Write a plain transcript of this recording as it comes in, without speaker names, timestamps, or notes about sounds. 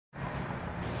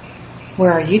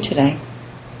Where are you today?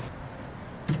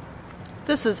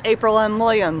 This is April M.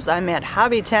 Williams. I'm at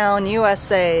HobbyTown,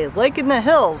 USA, Lake in the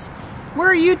Hills. Where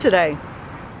are you today?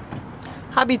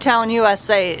 HobbyTown,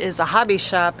 USA is a hobby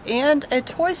shop and a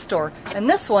toy store, and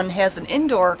this one has an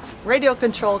indoor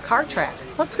radio-controlled car track.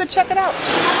 Let's go check it out.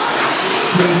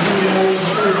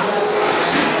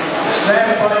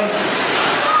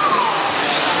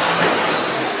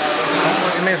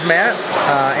 My name is Matt,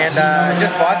 and I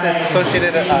just bought this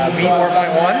Associated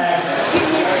B4.1,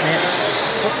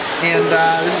 and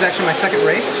this is actually my second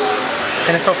race,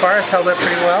 and so far it's held up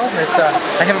pretty well. It's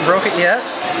I haven't broke it yet.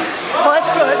 Well,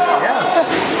 that's good. Yeah.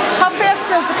 How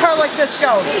fast does a car like this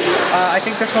go? I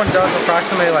think this one does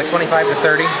approximately like 25 to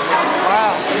 30.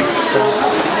 Wow. So,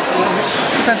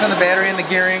 depends on the battery and the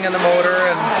gearing and the motor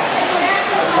and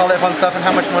all that fun stuff and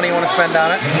how much money you want to spend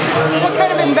on it. What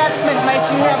kind of investment might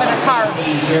you have in a car?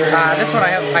 This one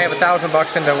I have $1,000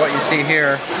 into what you see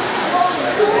here.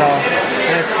 So,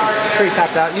 and it's pretty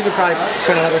topped out. You could probably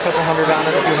spend another couple hundred on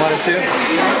it if you wanted to.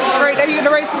 Great. Are you going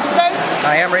to race it today?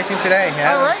 I am racing today,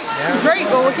 yeah. All right. Yeah. Great.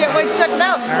 Well, we can't wait to check it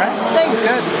out. All right. Thanks.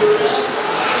 Good.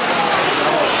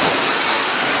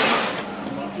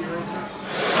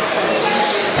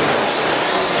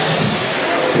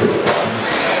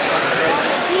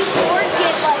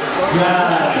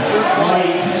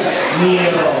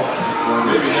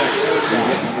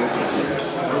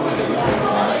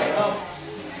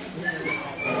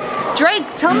 Drake,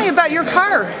 tell me about your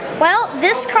car. Well,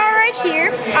 this car right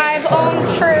here, I've owned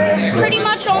for pretty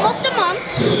much almost a month.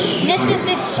 This is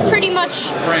its pretty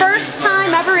much first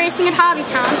time ever racing at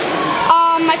HobbyTown.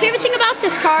 My favorite thing about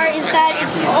this car is that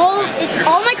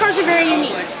all my cars are very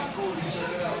unique.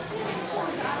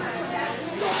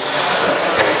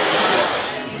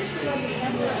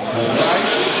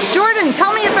 Jordan,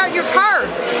 tell me about your car.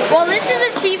 Well, this is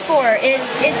a T4.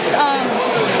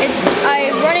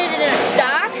 I run it in a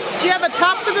stock. Do you have a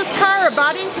top for this car or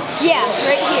body? Yeah,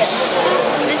 right here.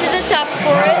 This is the top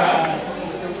for it.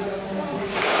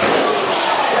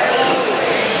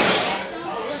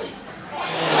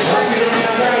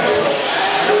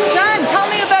 John, tell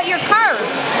me about your car.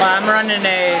 Well, I'm running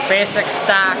a basic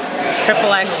stock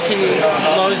triple XT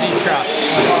Lozy truck,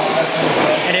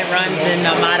 and it runs in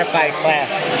a modified class.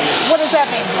 What does that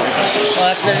mean?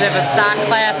 Well, if there's a stock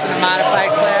class and a modified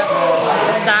class,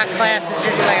 stock class is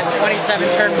usually like a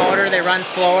 27-turn motor. They run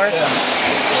slower.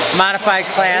 Modified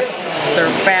class,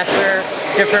 they're faster,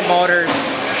 different motors.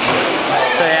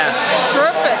 So yeah.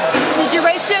 Terrific. Did you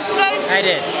race yet today? I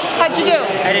did. How'd you do?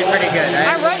 I did pretty good.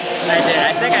 All right. I did.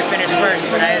 I think I finished first,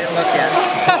 but I didn't look yet.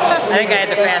 I think I had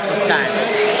the fastest time.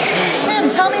 Sam,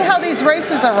 tell me how these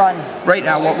races are run. Right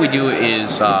now what we do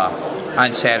is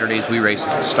on Saturdays we race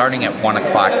starting at 1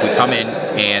 o'clock. We come in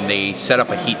and they set up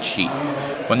a heat sheet.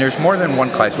 When there's more than one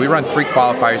class, we run 3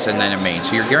 qualifiers and then a main.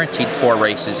 So you're guaranteed 4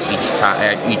 races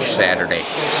each Saturday.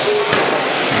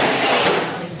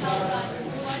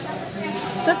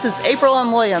 This is April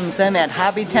M. Williams. I'm at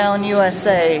HobbyTown,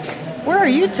 USA. Where are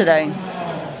you today?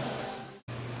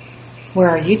 Where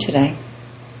are you today?